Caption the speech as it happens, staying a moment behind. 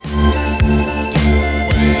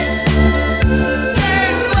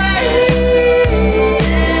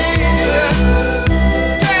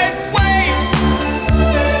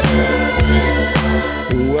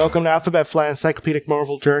Welcome to Alphabet Flight Encyclopedic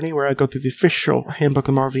Marvel Journey, where I go through the official handbook of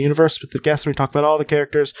the Marvel Universe with the guests. We talk about all the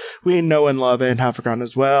characters we know and love and have forgotten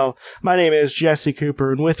as well. My name is Jesse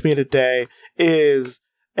Cooper, and with me today is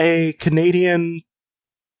a Canadian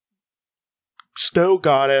snow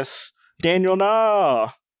goddess, Daniel Na.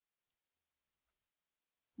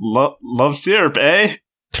 Love syrup, eh?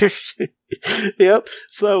 Yep.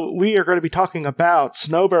 So we are going to be talking about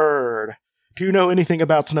Snowbird. Do you know anything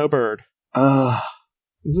about Snowbird?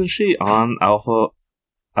 Isn't she on Alpha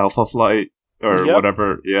Flight or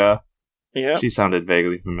whatever? Yeah. Yeah. She sounded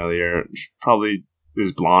vaguely familiar. She probably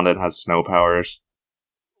is blonde and has snow powers.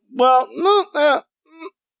 Well, no,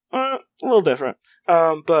 a little different.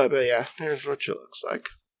 But yeah, here's what she looks like.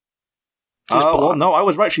 Well, no, I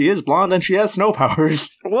was right. She is blonde and she has snow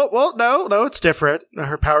powers. Well, no, it's different.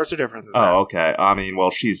 Her powers are different than that. Oh, okay. I mean,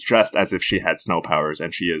 well, she's dressed as if she had snow powers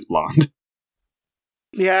and she is blonde.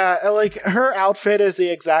 Yeah, like, her outfit is the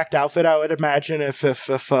exact outfit I would imagine if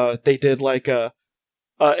they did, like,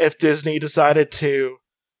 if Disney decided to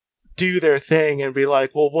do their thing and be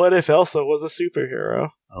like, well, what if Elsa was a superhero?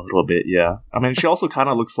 A little bit, yeah. I mean, she also kind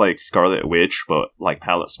of looks like Scarlet Witch, but, like,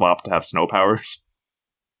 palette swap to have snow powers.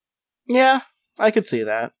 Yeah, I could see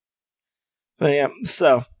that. But yeah,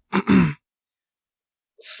 so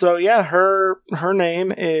yeah, her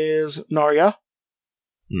name is Narya.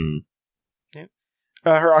 Yeah.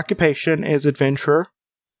 Her occupation is adventurer,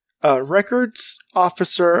 records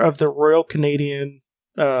officer of the Royal Canadian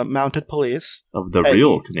Mounted Police. Of the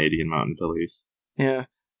real Canadian Mounted Police. Yeah.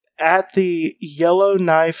 At the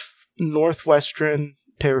Yellowknife Northwestern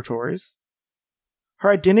Territories. Her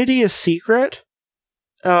identity is secret.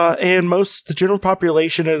 And the general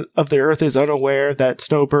population of the Earth is unaware that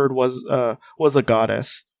Snowbird was a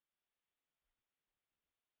goddess.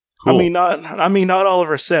 Cool. I mean, not all of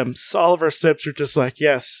her simps. All of her simps are just like,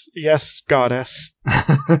 yes, goddess.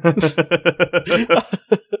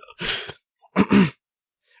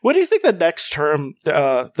 What do you think the next term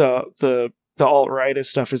the alt-right and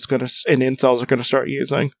stuff and incels are gonna start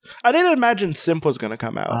using? I didn't imagine simp was gonna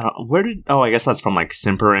come out. I guess that's from like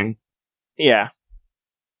simpering. Yeah.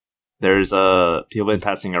 There's people been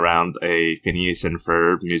passing around a Phineas and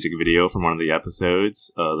Ferb music video from one of the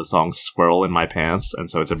episodes, the song Squirrel in My Pants, and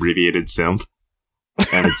so it's abbreviated simp,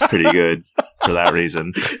 and it's pretty good for that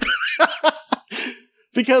reason.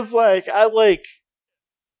 Because the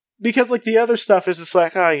other stuff is just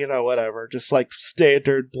like, whatever, just like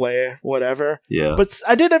standard blah, whatever. Yeah. But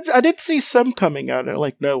I did see some coming out of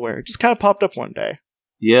like nowhere. It just kind of popped up one day.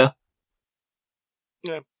 Yeah.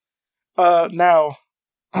 Yeah. Now,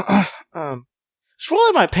 Squirrel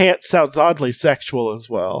in My Pants sounds oddly sexual as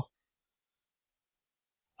well.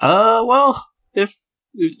 Well, if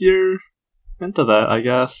you're into that, I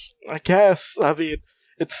guess. I mean,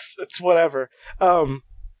 it's whatever.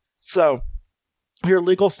 So your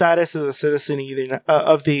legal status is a citizen either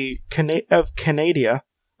of Canada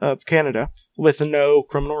with no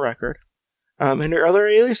criminal record. And her other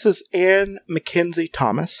alias is Anne Mackenzie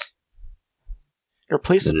Thomas. Her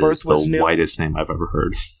place of birth was the whitest name I've ever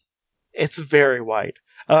heard. It's very white.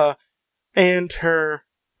 And her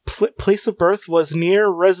place of birth was near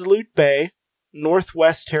Resolute Bay,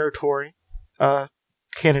 Northwest Territory,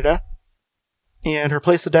 Canada. And her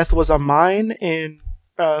place of death was a mine in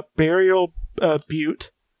Burial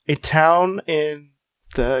Butte, a town in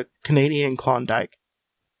the Canadian Klondike.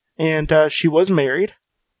 And she was married.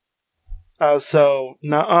 So,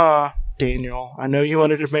 Daniel, I know you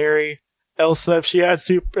wanted to marry Elsa if she was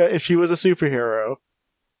a superhero,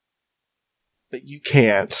 but you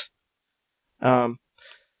can't.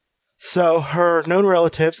 So her known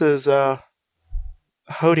relatives is Hodiak,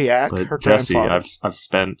 her Jesse, grandfather. I've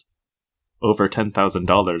spent over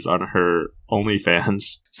 $10,000 on her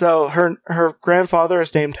OnlyFans. So her grandfather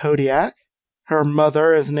is named Hodiak. Her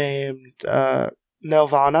mother is named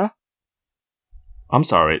Nelvana. I'm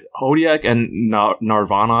sorry, Hodiak and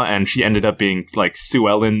Narvana, and she ended up being like Sue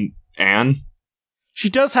Ellen Anne. She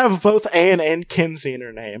does have both Anne and Kinsey in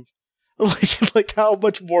her name. Like how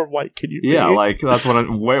much more white can you be? Yeah, like that's what.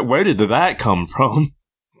 Where did that come from?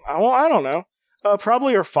 I don't know.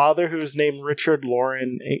 Probably her father, who's named Richard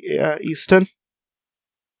Lauren Easton.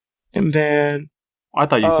 And then I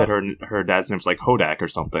thought you said her dad's name was like Hodak or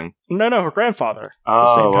something. No, her grandfather.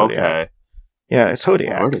 Oh, okay. Yeah, it's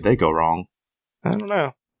Hodiak. Where did they go wrong? I don't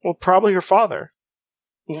know. Well, probably her father.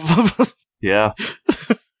 Yeah.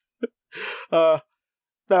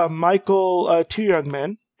 Michael, Two Young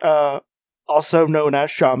Men, also known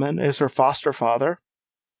as Shaman, is her foster father.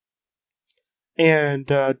 And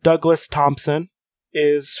Douglas Thompson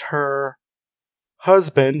is her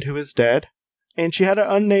husband, who is dead. And she had an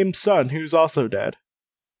unnamed son, who's also dead.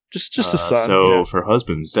 Just a son. So if her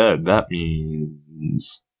husband's dead, that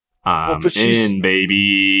means I'm in,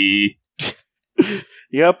 baby.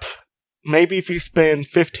 Yep. Maybe if you spend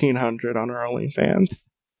 $1,500 on her OnlyFans.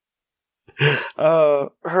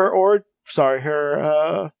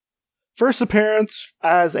 Her first appearance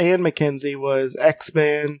as Anne McKenzie was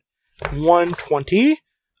X-Men 120,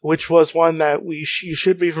 which was one that you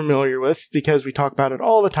should be familiar with because we talk about it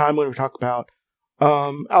all the time when we talk about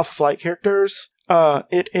Alpha Flight characters.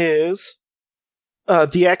 It is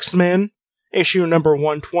the X-Men issue number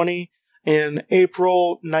 120 in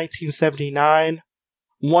April 1979.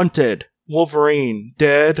 Wanted, Wolverine,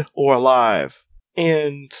 dead or alive.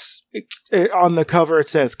 And on the cover it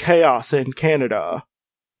says Chaos in Canada.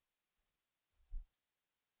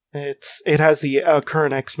 It has the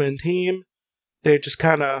current X-Men team. They're just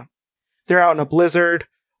they're out in a blizzard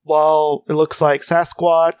while it looks like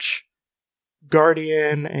Sasquatch,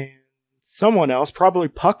 Guardian, and someone else, probably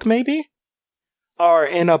Puck maybe, are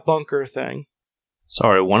in a bunker thing.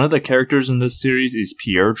 Sorry, one of the characters in this series is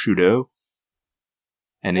Pierre Trudeau.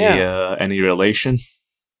 Any relation?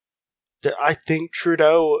 I think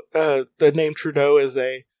Trudeau, the name Trudeau is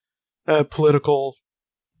a political.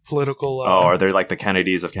 Are they like the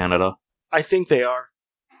Kennedys of Canada? I think they are.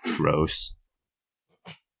 Gross.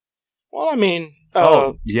 Well, I mean...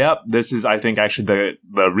 yep. This is, I think, actually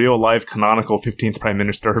the real-life canonical 15th Prime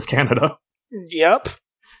Minister of Canada. Yep.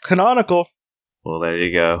 Canonical. Well, there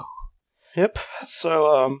you go. Yep.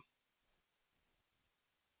 So,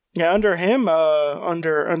 yeah, under him,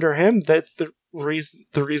 that's the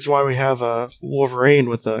reason why we have Wolverine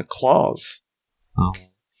with the claws. Oh.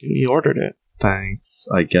 He ordered it. Thanks,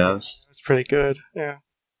 I guess. It's pretty good, yeah.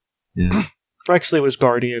 Yeah. Actually, it was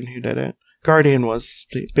Guardian who did it. Guardian was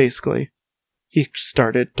basically... He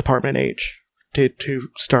started Department H. Who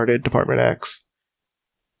started Department X.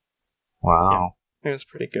 Wow. Yeah, it was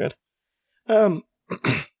pretty good. I'm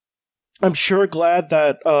sure glad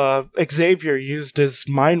that Xavier used his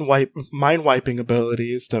mind wiping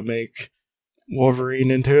abilities to make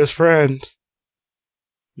Wolverine into his friend.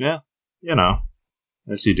 Yeah,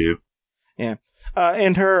 as you do. Yeah,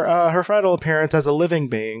 and her final appearance as a living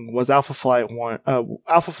being was Alpha Flight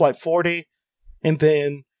 40, and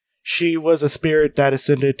then she was a spirit that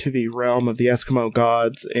ascended to the realm of the Eskimo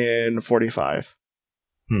gods in 45.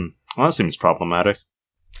 Well, that seems problematic.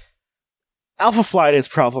 Alpha Flight is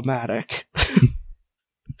problematic.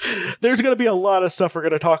 There's going to be a lot of stuff we're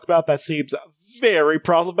going to talk about that seems very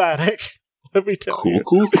problematic. Let me tell you.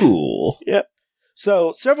 Cool. Yep.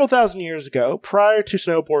 So, several thousand years ago, prior to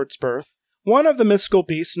Snowboard's birth, one of the mystical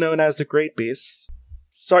beasts known as the Great Beasts,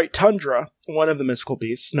 Tundra, one of the mystical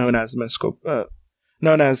beasts known as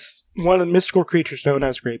one of the mystical creatures known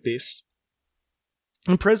as Great Beast,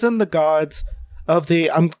 imprisoned the gods of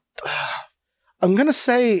the I'm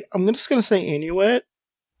just gonna say Inuit.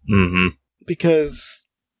 Mm-hmm. Because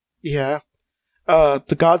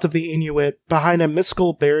the gods of the Inuit behind a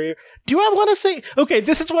mystical barrier. Do I want to say? Okay,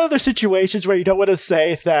 this is one of those situations where you don't want to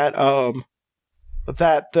say that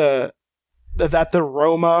that the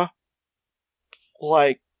Roma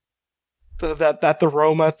that the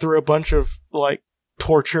Roma threw a bunch of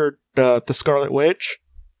tortured the Scarlet Witch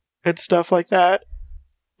and stuff like that.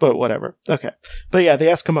 But whatever. Okay, but yeah, the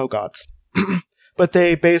Eskimo gods. But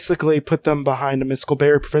they basically put them behind a mystical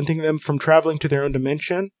barrier, preventing them from traveling to their own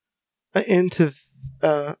dimension into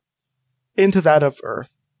that of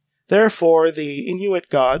Earth. Therefore, the Inuit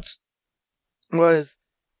gods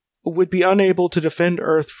would be unable to defend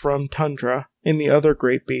Earth from Tundra and the other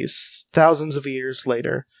great beasts thousands of years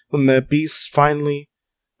later, when the beasts finally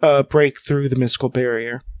break through the mystical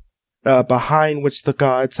barrier behind which the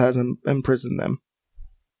gods has imprisoned them.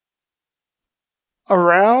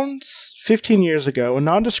 Around 15 years ago, a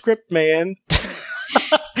nondescript man...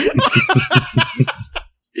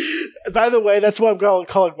 By the way, that's what I'm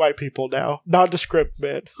calling white people now. Nondescript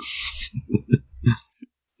men.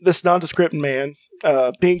 This nondescript man,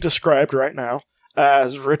 being described right now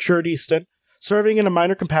as Richard Easton, serving in a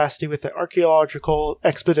minor capacity with the archaeological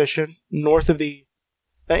expedition north of the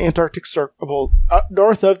Arctic Circle,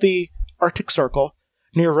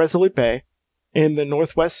 near Resolute Bay, in the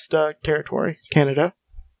Northwest Territory, Canada.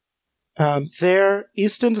 There,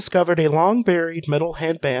 Easton discovered a long-buried metal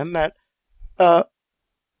headband that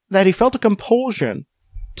he felt a compulsion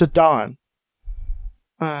to don,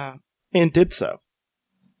 and did so.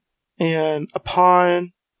 And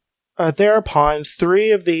thereupon,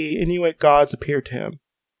 three of the Inuit gods appeared to him.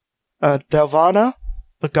 Delvana,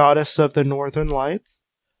 the goddess of the Northern Lights,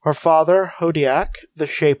 her father, Hodiak, the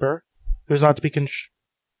Shaper, who is not to be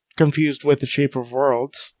confused with the Shaper of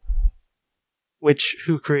Worlds,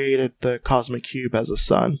 who created the cosmic cube as a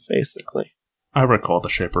sun, basically. I recall the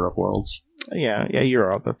Shaper of Worlds. Yeah,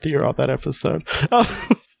 you're on that episode.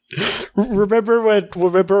 Remember when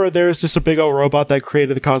there was just a big old robot that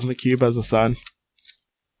created the cosmic cube as a sun?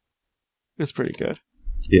 It was pretty good.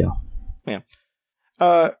 Yeah.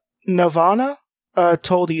 Nirvana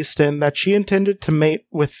told Easton that she intended to mate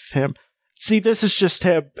with him. See, this is just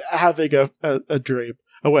him having a dream,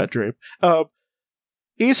 a wet dream.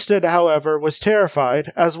 Easton, however, was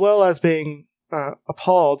terrified, as well as being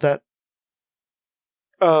appalled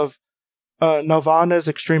of Nirvana's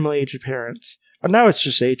extremely aged appearance. Now it's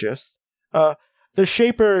just ageist. The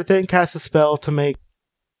Shaper then cast a spell to make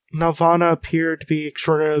Nirvana appear to be an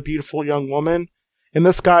extraordinarily beautiful young woman. In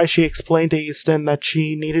this guise, she explained to Easton that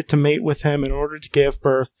she needed to mate with him in order to give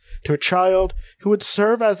birth to a child who would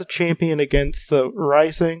serve as a champion against the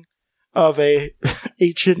rising of a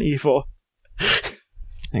ancient evil.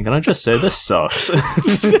 And can I just say, this sucks?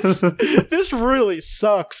 this really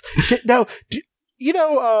sucks. Now, you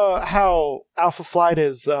know how Alpha Flight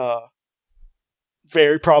is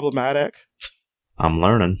very problematic? I'm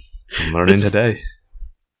learning today.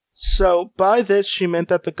 So, by this, she meant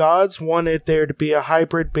that the gods wanted there to be a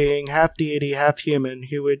hybrid being, half deity, half human,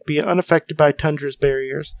 who would be unaffected by Tundra's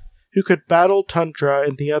barriers, who could battle Tundra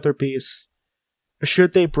and the other beasts,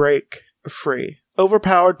 should they break free.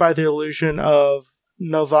 Overpowered by the illusion of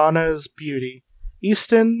Nirvana's beauty,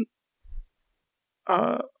 Easton,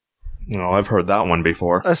 I've heard that one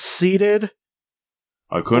before. Acceded.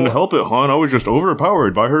 I couldn't help it, hon. I was just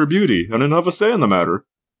overpowered by her beauty. I didn't have a say in the matter.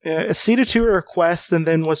 Acceded to her request and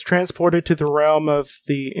then was transported to the realm of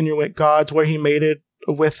the Inuit gods, where he mated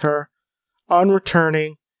with her. On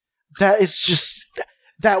returning, that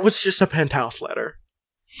was just a penthouse letter.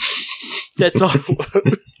 That's all.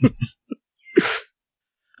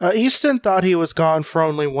 Easton thought he was gone for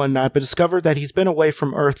only one night, but discovered that he's been away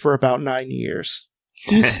from Earth for about 9 years.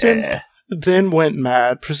 Easton then went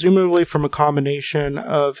mad, presumably from a combination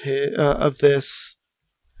of this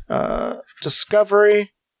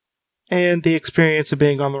discovery and the experience of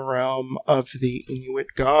being on the realm of the Inuit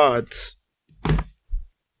gods.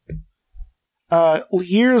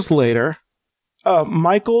 Years later,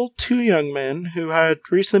 Michael, two young men who had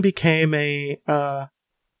recently became a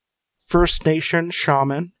First Nation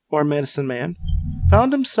shaman or medicine man,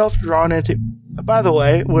 found himself drawn into... By the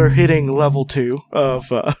way, we're hitting level 2 of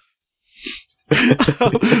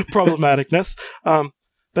problematicness. But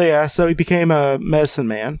yeah, so he became a medicine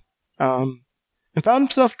man. And found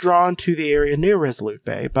himself drawn to the area near Resolute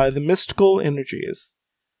Bay by the mystical energies.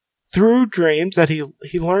 Through dreams that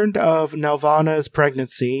he learned of Nirvana's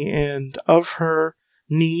pregnancy and of her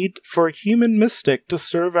need for a human mystic to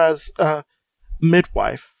serve as a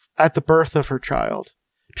midwife at the birth of her child.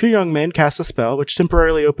 Two young men cast a spell which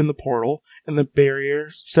temporarily opened the portal and the barrier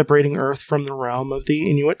separating Earth from the realm of the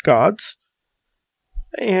Inuit gods.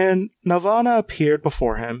 And Nirvana appeared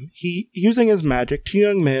before him. Using his magic, two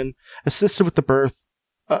young men assisted with the birth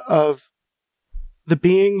of the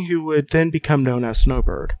being who would then become known as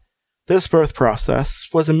Snowbird. This birth process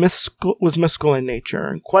was mystical in nature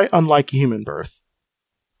and quite unlike a human birth.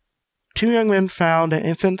 Two young men found an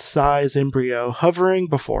infant-sized embryo hovering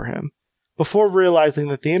before him, before realizing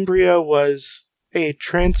that the embryo was a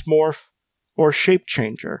transmorph or shape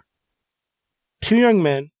changer. Two young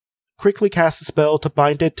men quickly cast a spell to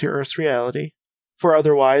bind it to Earth's reality, for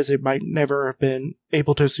otherwise it might never have been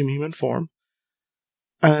able to assume human form.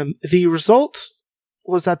 The result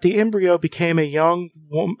was that the embryo became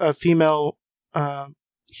a female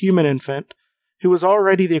human infant who was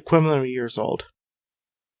already the equivalent of years old.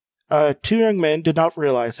 Two young men did not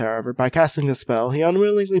realize, however, by casting the spell, he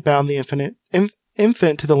unwillingly bound the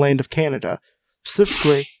infant to the land of Canada.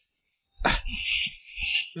 Specifically,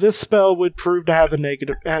 this spell would prove to have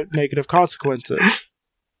negative consequences.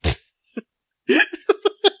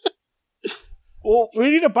 Well, we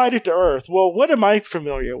need to bind it to Earth. Well, what am I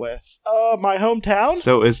familiar with? My hometown?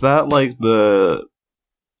 So is that like the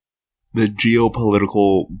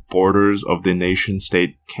geopolitical borders of the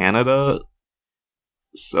nation-state Canada?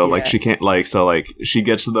 So, yeah. She can't, she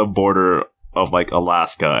gets to the border of,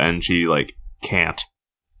 Alaska, and she, can't.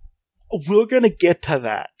 We're gonna get to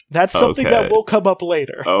that. That's something that will come up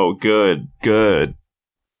later. Oh, good.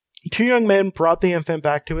 Two young men brought the infant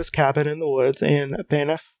back to his cabin in the woods in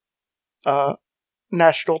Banff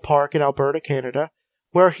National Park in Alberta, Canada,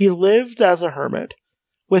 where he lived as a hermit.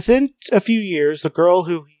 Within a few years, the girl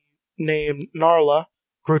who he named Narla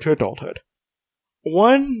grew to adulthood.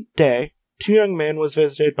 One day, two young men was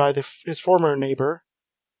visited by his former neighbor,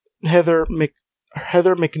 Heather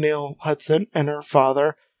McNeil Hudson, and her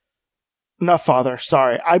father, Not father,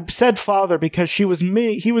 sorry. I said father because he was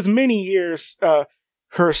many years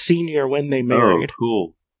her senior when they married.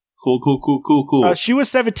 Oh, cool. She was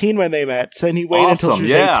 17 when they met, so he waited until she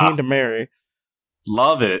was 18 to marry.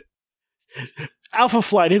 Love it. Alpha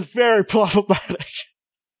Flight is very problematic.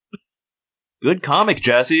 Good comic,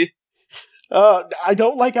 Jesse. I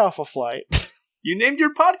don't like Alpha Flight. You named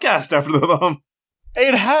your podcast after them.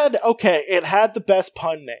 It had the best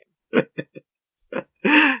pun name.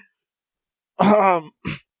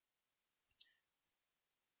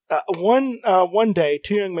 One day,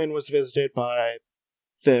 two young men was visited by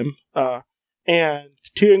them, and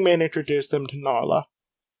two young men introduced them to Narya.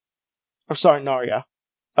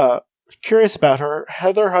 Curious about her,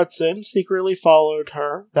 Heather Hudson secretly followed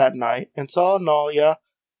her that night and saw Narya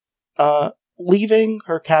leaving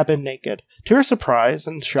her cabin naked. To her surprise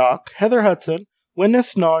and shock, Heather Hudson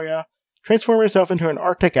witnessed Narya transform herself into an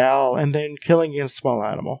Arctic owl and then killing a small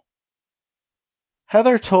animal.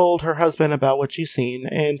 Heather told her husband about what she'd seen,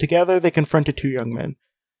 and together they confronted two young men,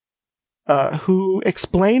 who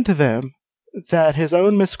explained to them that his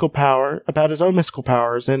own mystical powers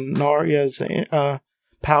and Narya's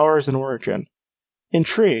powers and origin.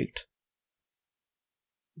 Intrigued,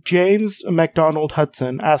 James MacDonald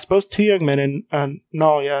Hudson asked both two young men and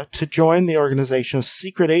Narya to join the organization of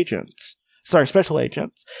special agents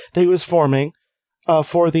that he was forming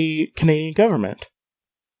for the Canadian government.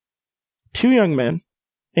 Two young men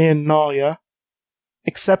and Narya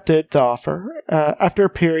accepted the offer. After a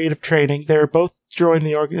period of training, they were both joined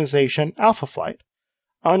the organization Alpha Flight,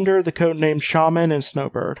 under the codename Shaman and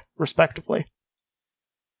Snowbird, respectively.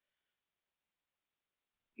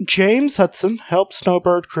 James Hudson helped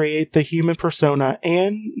Snowbird create the human persona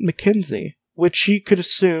Anne Mackenzie, which she could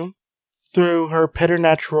assume through her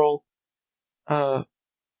preternatural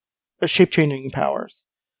shape-changing powers.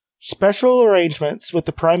 Special arrangements with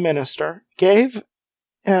the Prime Minister gave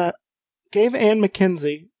Anne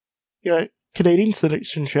Mackenzie Canadian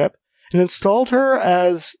citizenship and installed her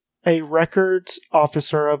as a records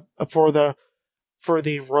officer for the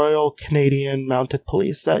Royal Canadian Mounted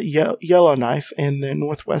Police at Yellowknife in the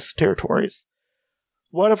Northwest Territories.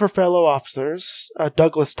 One of her fellow officers,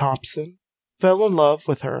 Douglas Thompson, fell in love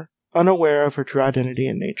with her, unaware of her true identity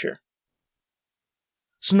and nature.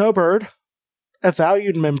 Snowbird, a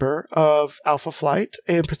valued member of Alpha Flight,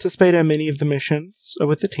 and participated in many of the missions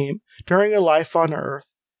with the team. During her life on Earth,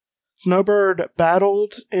 Snowbird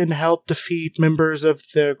battled and helped defeat members of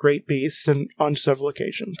the Great Beasts on several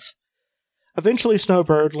occasions. Eventually,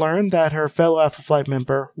 Snowbird learned that her fellow Alpha Flight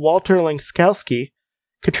member, Walter Lankowski,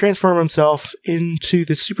 could transform himself into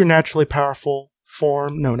the supernaturally powerful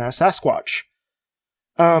form known as Sasquatch.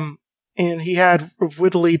 And he had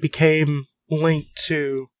wittily became linked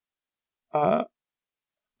to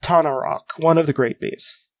Tanarok, one of the Great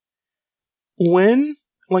Beasts. When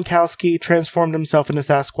Lankowski transformed himself into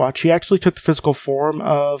Sasquatch, he actually took the physical form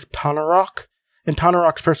of Tanarok, and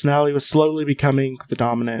Tanarok's personality was slowly becoming the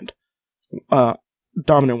dominant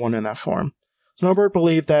one in that form. Snowbird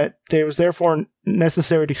believed that it was therefore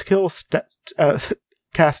necessary to kill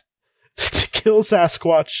Sasquatch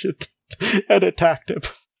and attacked him.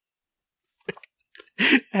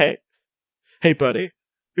 Hey, buddy,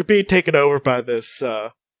 you're being taken over by this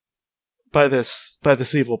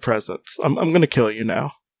evil presence. I'm gonna kill you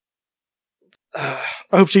now. I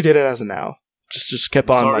hope she did it as an owl. Just kept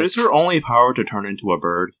on. Sorry, is her only power to turn into a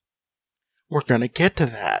bird? We're gonna get to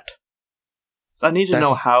that. So I need to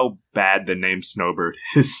know how bad the name Snowbird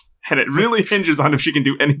is, and it really hinges on if she can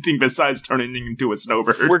do anything besides turning into a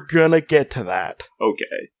snowbird. We're gonna get to that.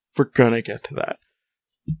 Okay. We're gonna get to that.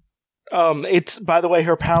 It's, by the way,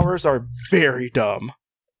 her powers are very dumb.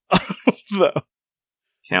 Though.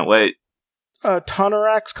 Can't wait.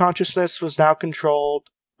 Tanarak's consciousness was now controlled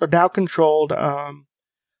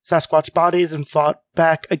Sasquatch bodies and fought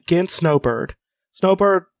back against Snowbird.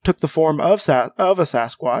 Snowbird took the form of a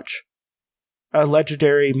Sasquatch, a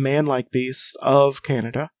legendary man-like beast of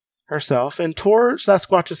Canada herself, and tore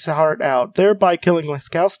Sasquatch's heart out, thereby killing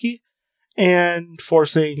Lankowski and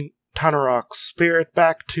forcing Tanarok's spirit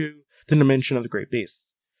back to the dimension of the Great Beast.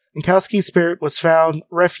 Lankowski's spirit was found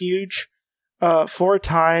refuge for a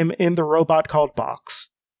time in the robot called Box.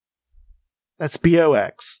 That's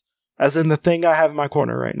BOX, as in the thing I have in my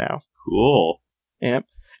corner right now. Cool. Yep.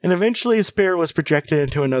 And eventually his spirit was projected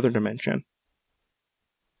into another dimension.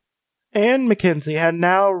 Anne Mackenzie had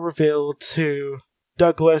now revealed to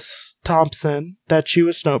Douglas Thompson that she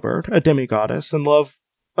was Snowbird, a demigoddess, in love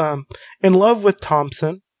with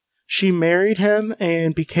Thompson. She married him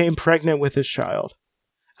and became pregnant with his child.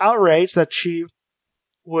 Outraged that she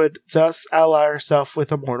would thus ally herself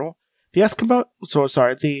with a mortal, the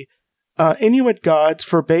Inuit gods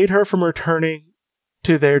forbade her from returning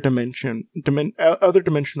to their other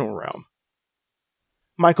dimensional realm.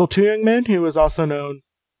 Michael Tuyangman, who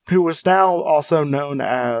was now also known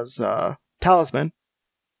as Talisman,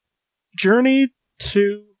 journeyed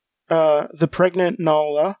to the pregnant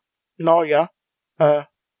Nalya,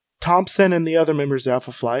 Thompson and the other members of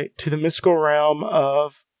Alpha Flight to the mystical realm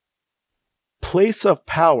of Place of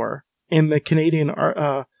Power in the Canadian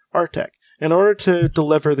Arctic in order to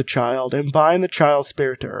deliver the child and bind the child's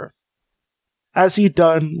spirit to Earth, as he'd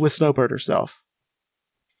done with Snowbird herself.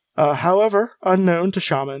 However, unknown to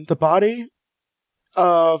Shaman, the body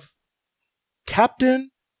of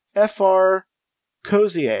Captain F.R.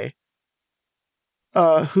 Cozier,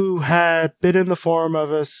 who had been in the form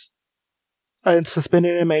of a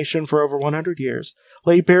suspended animation for over 100 years,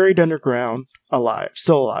 lay buried underground,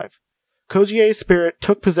 still alive. Cozier's spirit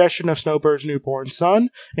took possession of Snowbird's newborn son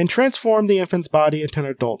and transformed the infant's body into an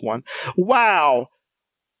adult one. Wow!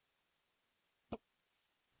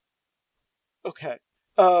 Okay.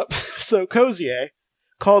 So Cozier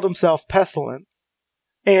called himself Pestilence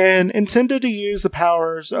and intended to use the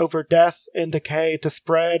powers over death and decay to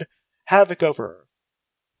spread havoc over Earth,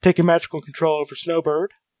 taking magical control over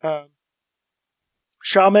Snowbird.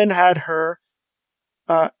 Shaman had her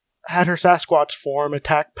Sasquatch form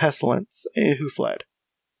attack Pestilence, who fled.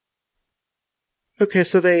 Okay,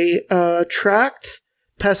 so they tracked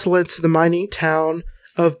Pestilence to the mining town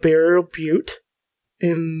of Burial Butte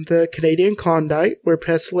in the Canadian Klondike, where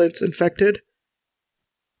Pestilence infected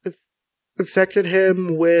him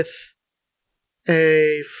with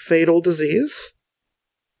a fatal disease.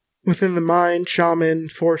 Within the mine, Shaman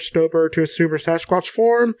forced Snowbird to assume her Sasquatch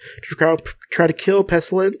form to try to kill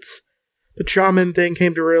Pestilence, but Shaman then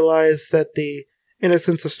came to realize that the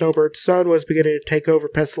innocence of Snowbird's son was beginning to take over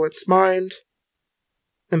Pestilence's mind,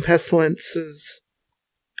 and Pestilence's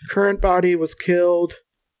current body was killed,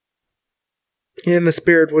 and the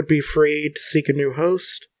spirit would be freed to seek a new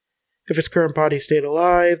host. If his current body stayed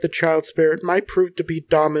alive, the child spirit might prove to be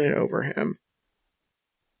dominant over him.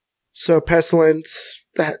 So Pestilence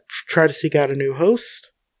tried to seek out a new host,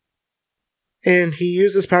 and he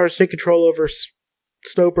used his powers to take control over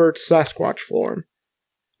Snowbird's Sasquatch form,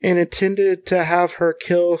 and intended to have her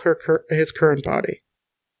kill his current body.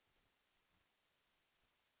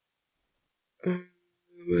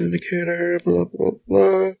 Indicator, blah blah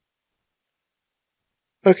blah.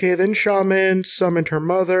 Okay, then Shaman summoned her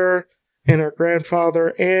mother and her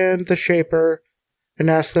grandfather and the Shaper and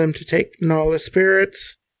asked them to take Nala's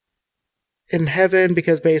spirits in heaven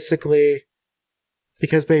because basically,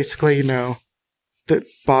 you know, the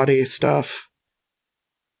body stuff.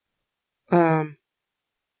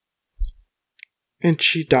 And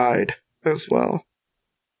she died as well.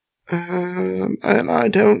 And I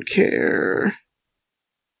don't care.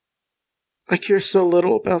 I care so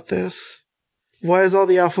little about this. Why is all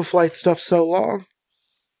the Alpha Flight stuff so long?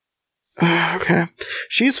 Okay.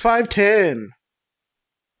 She's 5'10".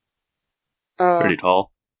 Pretty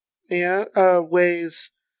tall. Yeah,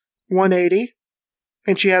 weighs 180.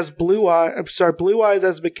 And she has blue eyes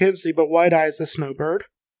as Mackenzie, but white eyes as Snowbird.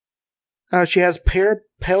 She has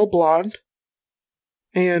pale blonde.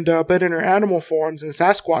 And, but in her animal forms, in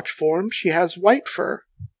Sasquatch form, she has white fur.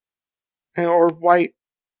 Or white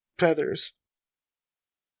feathers.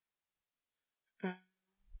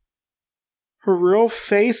 Her real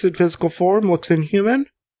face and physical form looks inhuman,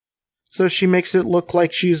 so she makes it look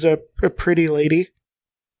like she's a pretty lady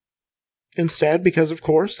instead, because of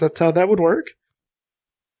course, that's how that would work.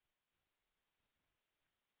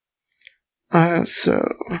 So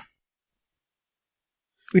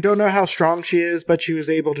we don't know how strong she is, but she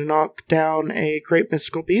was able to knock down a great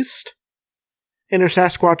mystical beast. In her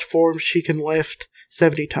Sasquatch form, she can lift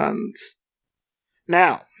 70 tons.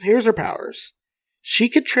 Now, here's her powers. She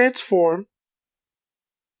could transform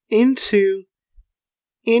into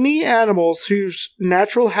any animals whose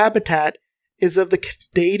natural habitat is of the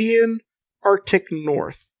Canadian Arctic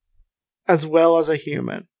North, as well as a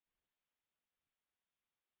human.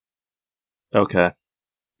 Okay.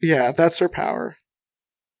 Yeah, that's her power.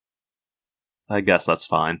 I guess that's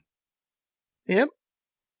fine. Yep.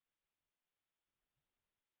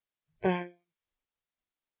 The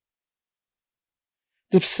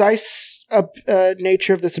precise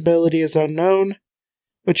nature of this ability is unknown,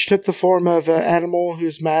 which took the form of an animal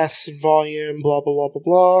whose mass and volume, blah, blah, blah, blah,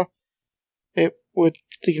 blah. It would,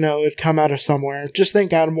 it'd come out of somewhere. Just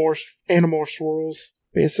think Animorphs rules,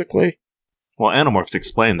 basically. Well, Animorphs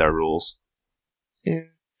explain their rules. Yeah.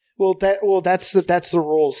 That's the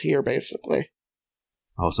rules here, basically.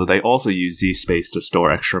 Oh, so they also use Z-Space to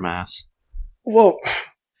store extra mass. Well,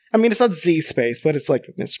 I mean, it's not Z space, but it's like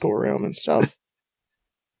the mystical realm and stuff.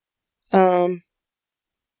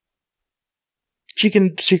 She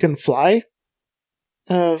can fly,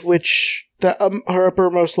 which her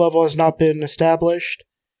uppermost level has not been established.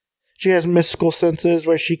 She has mystical senses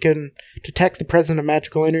where she can detect the presence of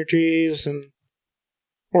magical energies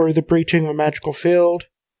or the breaching of a magical field.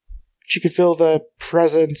 She can feel the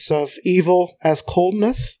presence of evil as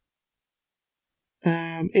coldness.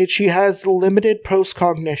 She has limited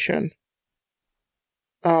postcognition.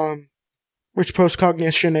 Which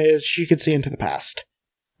postcognition is she can see into the past.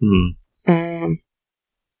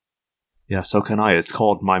 Yeah, so can I. It's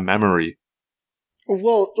called my memory.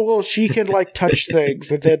 Well, she can like touch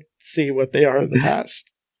things and then see what they are in the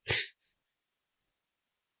past.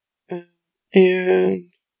 And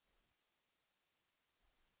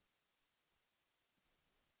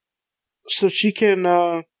so she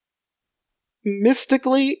can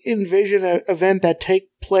mystically envision an event that take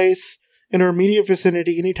place in her immediate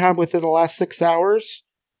vicinity anytime within the last 6 hours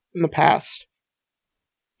in the past.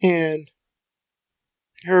 And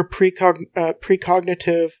her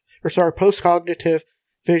postcognitive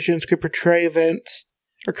visions could portray events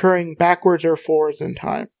occurring backwards or forwards in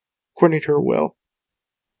time, according to her will.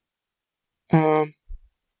 And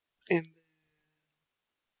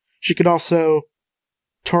she can also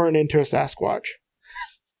turn into a Sasquatch.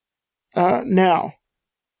 Now,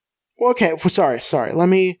 okay, sorry. Let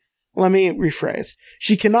me rephrase.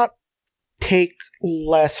 She cannot take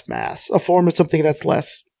less mass, a form of something that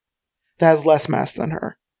has less mass than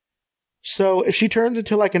her. So if she turns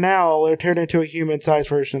into like an owl, it'll turn into a human-sized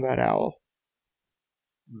version of that owl.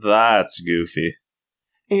 That's goofy.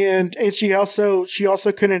 And she also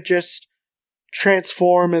couldn't just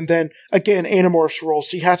transform and then again Animorphs rules.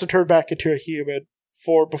 She has to turn back into a human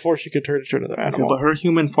before she could turn into another animal. Okay, but her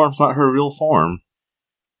human form's not her real form.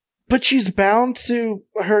 But she's bound to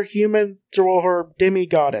her her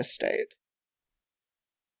demigoddess state.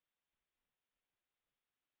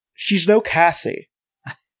 She's no Cassie.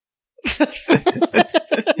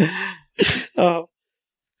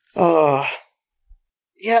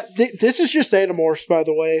 Yeah, this is just Animorphs, by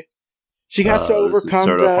the way. She has to overcome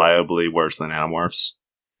this is certifiably worse than Animorphs.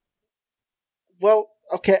 Well,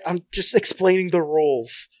 okay, I'm just explaining the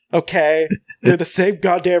rules, okay? They're the same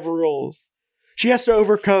goddamn rules. She has to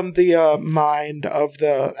overcome the mind of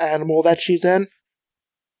the animal that she's in.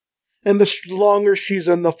 And the longer she's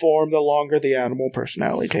in the form, the longer the animal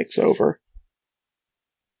personality takes over.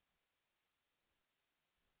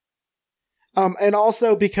 And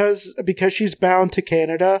also, because she's bound to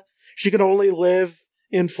Canada, she can only live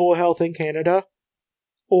in full health in Canada.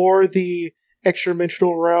 Or the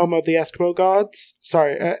extra-dimensional realm of the Eskimo gods.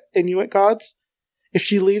 Inuit gods. If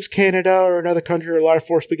she leaves Canada or another country, her life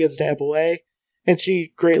force begins to ebb away. And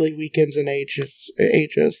she greatly weakens and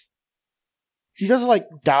ages. She doesn't, like,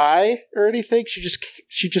 die or anything. She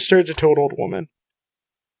just turns into an old woman.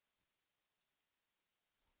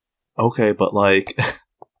 Okay, but, like...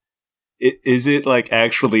 is it, like,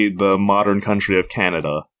 actually the modern country of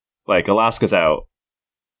Canada? Like, Alaska's out.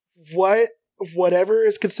 Whatever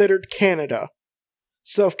is considered Canada.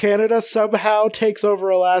 So if Canada somehow takes over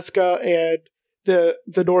Alaska and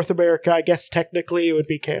the North America, I guess technically it would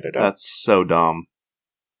be Canada. That's so dumb.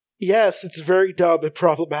 Yes, it's very dumb and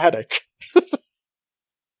problematic.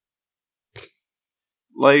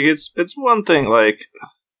 Like, it's one thing, like,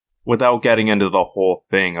 without getting into the whole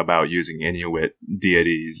thing about using Inuit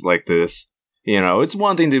deities like this, you know, it's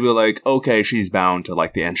one thing to be like, okay, she's bound to,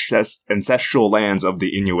 like, the ancestral lands of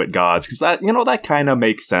the Inuit gods, because that, you know, that kind of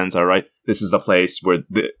makes sense, alright? This is the place where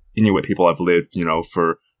the Inuit people have lived, you know,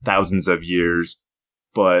 for thousands of years.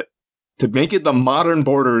 But to make it the modern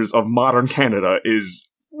borders of modern Canada is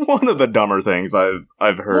one of the dumber things I've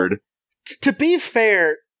heard. Well, to be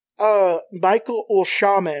fair,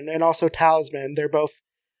 Shaman and also Talisman, they're both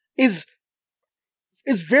is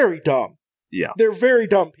very dumb. Yeah. They're very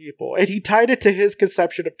dumb people, and he tied it to his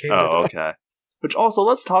conception of Canada. Oh, okay. Which also,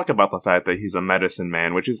 let's talk about the fact that he's a medicine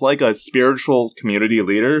man, which is like a spiritual community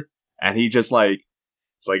leader, and he just like,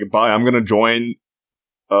 it's like, bye, I'm gonna join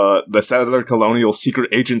the Settler Colonial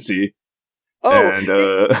Secret Agency. Oh, and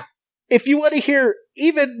if you want to hear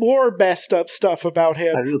even more messed up stuff about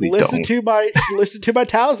him, listen to my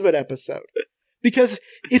Talisman episode. Because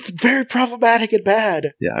it's very problematic and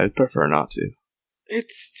bad. Yeah, I'd prefer not to.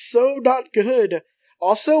 It's so not good.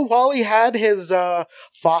 Also, while he had his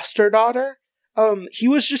foster daughter, he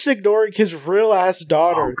was just ignoring his real-ass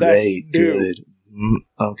daughter. Oh, great, good.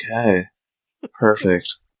 Okay.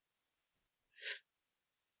 Perfect.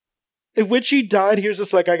 And when she died, he was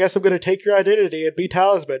just like, I guess I'm going to take your identity and be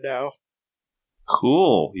Talisman now.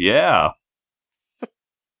 Cool, yeah.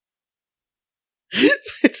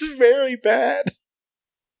 It's very bad.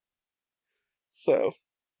 So,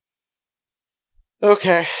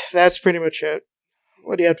 okay, that's pretty much it.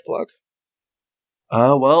 What do you have to plug?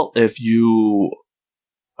 Well, if you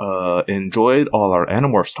enjoyed all our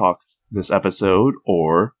Animorphs talk this episode,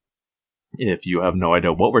 or if you have no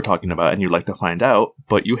idea what we're talking about and you'd like to find out,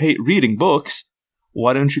 but you hate reading books,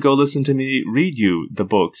 why don't you go listen to me read you the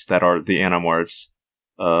books that are the Animorphs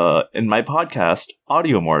in my podcast,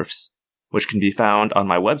 Audiomorphs, which can be found on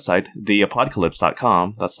my website,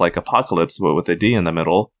 theapocalypse.com. That's like apocalypse, but with a D in the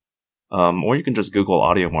middle. Or you can just Google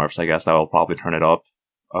Audiomorphs, I guess. That will probably turn it up.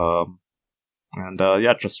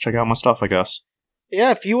 Yeah, just check out my stuff, I guess.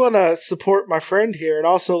 Yeah, if you want to support my friend here and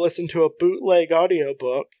also listen to a bootleg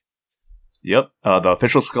audiobook. Yep, the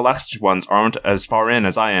official Scholastic ones aren't as far in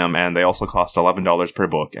as I am, and they also cost $11 per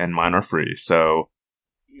book, and mine are free, so,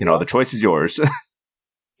 the choice is yours.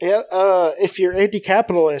 Yeah, if you're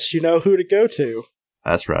anti-capitalist, you know who to go to.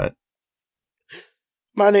 That's right.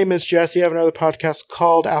 My name is Jesse. I have another podcast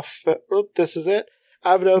called This is it.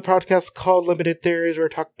 I have another podcast called Limited Theories, where I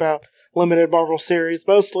talk about limited Marvel series,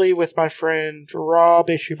 mostly with my friend Rob,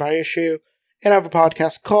 issue by issue. And I have a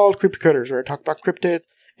podcast called Creepy Critters, where I talk about cryptids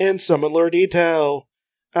in some lore detail.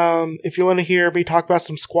 If you want to hear me talk about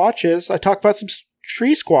some squatches, I talk about some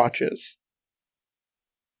tree squatches.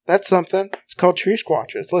 That's something. It's called Tree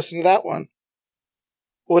Squatches. Listen to that one.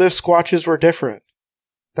 What if squatches were different?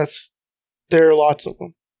 There are lots of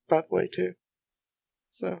them, by the way, too.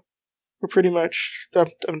 So, we're pretty much,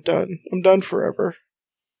 I'm done. I'm done forever.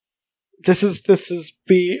 This is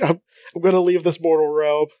me. I'm gonna leave this mortal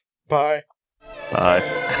realm. Bye.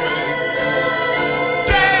 Bye.